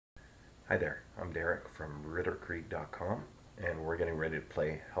Hi there, I'm Derek from RitterCreek.com, and we're getting ready to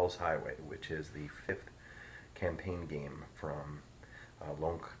play Hell's Highway, which is the fifth campaign game from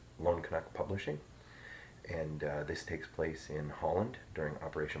Lone Canuck Publishing. And this takes place in Holland during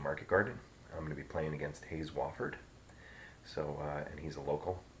Operation Market Garden. I'm going to be playing against Hayes Wofford, and he's a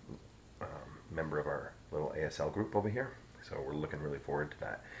local member of our little ASL group over here, so we're looking really forward to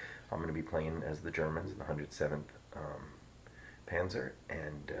that. I'm going to be playing as the Germans, the 107th Panzer,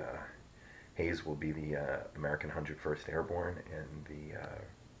 and Hayes will be the American 101st Airborne, and the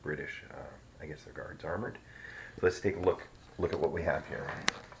British, I guess they're Guards Armored. So let's take a look at what we have here.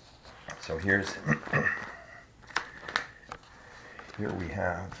 So here we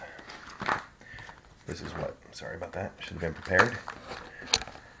have, this is what, sorry about that, should have been prepared.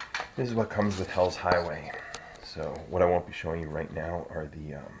 This is what comes with Hell's Highway. So what I won't be showing you right now are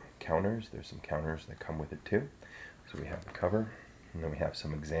the counters. There's some counters that come with it too. So we have the cover, and then we have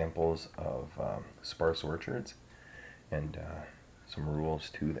some examples of sparse orchards, and some rules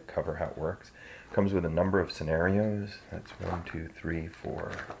too that cover how it works. It comes with a number of scenarios. That's 1, 2, 3,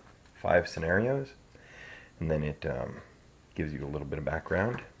 4, 5 scenarios, and then it gives you a little bit of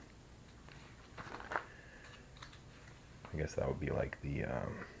background. I guess that would be like the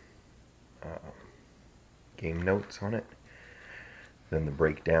game notes on it. Then the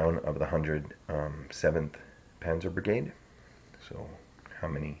breakdown of the 107th Panzer Brigade. So how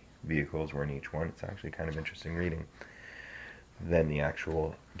many vehicles were in each one. It's actually kind of interesting reading. Then the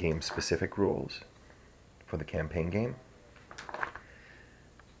actual game-specific rules for the campaign game.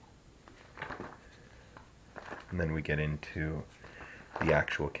 And then we get into the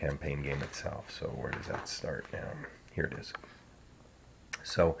actual campaign game itself. So where does that start now? Here it is.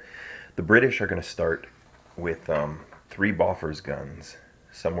 So the British are going to start with 3 Bofors guns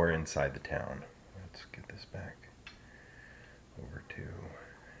somewhere inside the town. Let's get this back over to...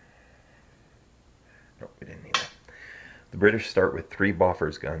 Nope, we didn't need that. The British start with 3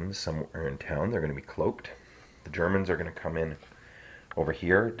 Bofors guns somewhere in town. They're going to be cloaked. The Germans are going to come in over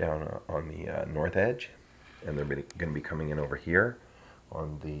here down on the north edge, and they're going to be coming in over here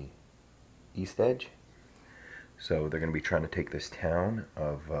on the east edge. So they're going to be trying to take this town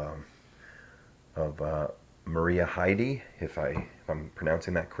of Maria Heidi, if I'm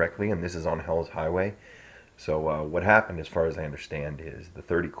pronouncing that correctly, and this is on Hell's Highway. So what happened, as far as I understand, is the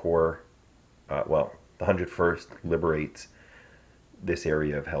 30 Corps, the 101st liberates this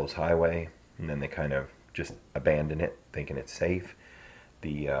area of Hell's Highway, and then they kind of just abandon it, thinking it's safe.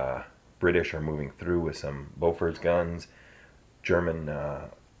 The British are moving through with some Bofors guns. German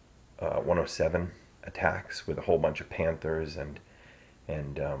 107 attacks with a whole bunch of Panthers and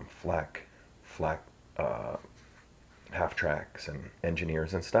flak half-tracks and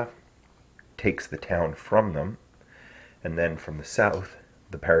engineers and stuff, takes the town from them, and then from the south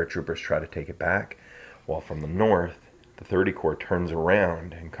the paratroopers try to take it back, while from the north the 30 Corps turns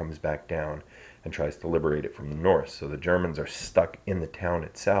around and comes back down and tries to liberate it from the north. So the Germans are stuck in the town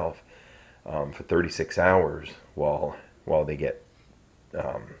itself for 36 hours while they get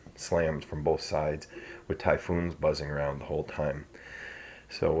slammed from both sides with typhoons buzzing around the whole time.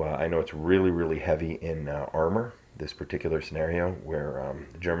 So I know it's really heavy in armor, this particular scenario, where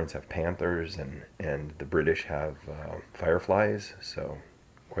the Germans have Panthers and the British have Fireflies, so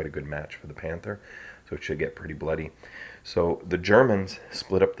quite a good match for the Panther. So it should get pretty bloody. So the Germans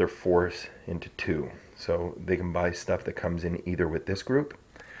split up their force into 2. So they can buy stuff that comes in either with this group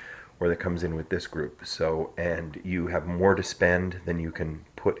or that comes in with this group. So, and you have more to spend than you can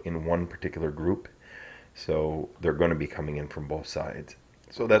put in one particular group. So they're going to be coming in from both sides.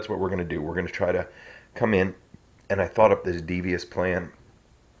 So that's what we're going to do. We're going to try to come in, and I thought up this devious plan,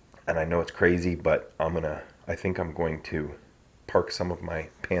 and I know it's crazy, but I think I'm going to park some of my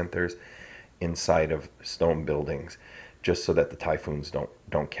Panthers inside of stone buildings, just so that the typhoons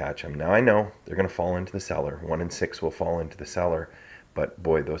don't catch them. Now I know they're going to fall into the cellar. 1 in 6 will fall into the cellar. But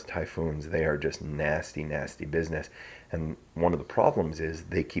boy, those typhoons, they are just nasty business. And one of the problems is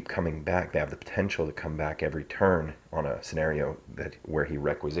they keep coming back. They have the potential to come back every turn on a scenario where he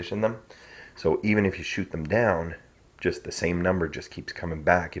requisitioned them. So even if you shoot them down, just the same number just keeps coming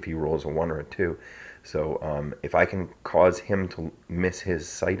back if he rolls a 1 or a 2. So if I can cause him to miss his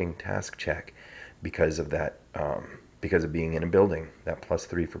sighting task check because of that, because of being in a building, that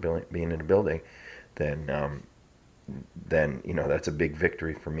 +3 for being in a building, then you know, that's a big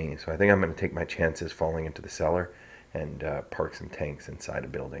victory for me. So I think I'm going to take my chances falling into the cellar and park some tanks inside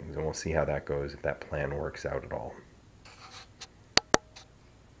of buildings, and we'll see how that goes, if that plan works out at all.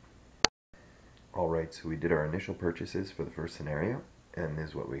 Alright, so we did our initial purchases for the first scenario, and this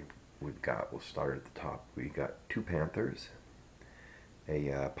is what we've got. We'll start at the top. We got 2 Panthers,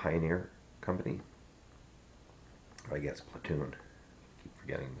 a Pioneer company. I guess platoon. I keep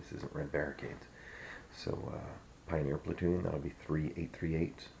forgetting this isn't Red Barricades. So Pioneer platoon, that'll be 3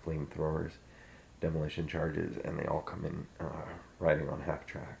 838s, flamethrowers, demolition charges, and they all come in riding on half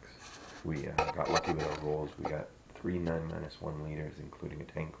tracks. We got lucky with our rolls. We got 3 9-1 liters, including a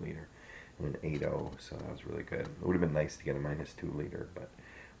tank leader, and an 8.0, so that was really good. It would have been nice to get a -2 liter, but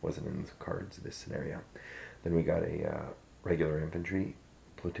wasn't in the cards this scenario. Then we got a regular infantry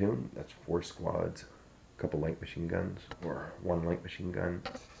platoon. That's 4 squads, a couple light machine guns, or 1 light machine gun,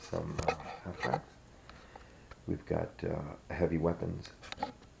 some half tracks. We've got a heavy weapons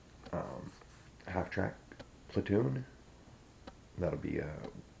half track platoon. That'll be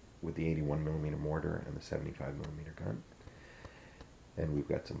with the 81mm mortar and the 75mm gun. And we've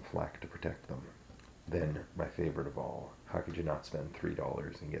got some flak to protect them. Then, my favorite of all, how could you not spend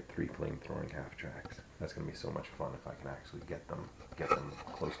 $3 and get 3 flame-throwing half-tracks? That's going to be so much fun if I can actually get them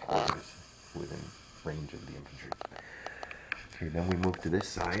close quarters within range of the infantry. Okay, then we move to this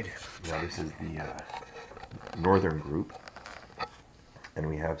side. Now this is the northern group, and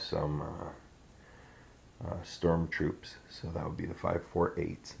we have some storm troops, so that would be the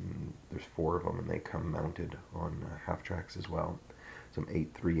 548s, and there's 4 of them, and they come mounted on half-tracks as well. Some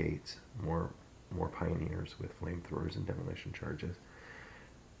 838s, more pioneers with flamethrowers and demolition charges.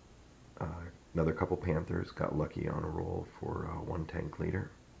 Another couple Panthers, got lucky on a roll for 1 tank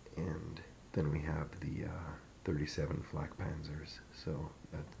leader, and then we have the 37 flak Panzers, so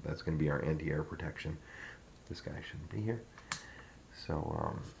that's going to be our anti-air protection. This guy shouldn't be here.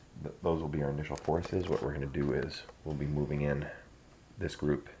 So those will be our initial forces. What we're going to do is we'll be moving in. This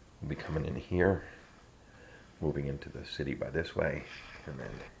group will be coming in here, moving into the city by this way, and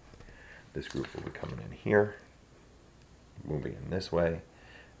then this group will be coming in here, moving in this way,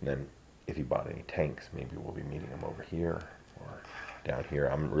 and then if he bought any tanks, maybe we'll be meeting them over here or down here.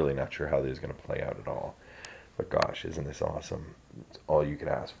 I'm really not sure how this is going to play out at all, but gosh, isn't this awesome? It's all you could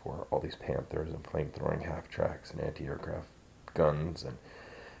ask for. All these Panthers and flame-throwing half-tracks and anti-aircraft guns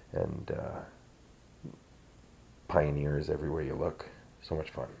and pioneers everywhere you look. So much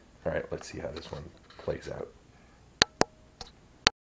fun. All right, let's see how this one plays out.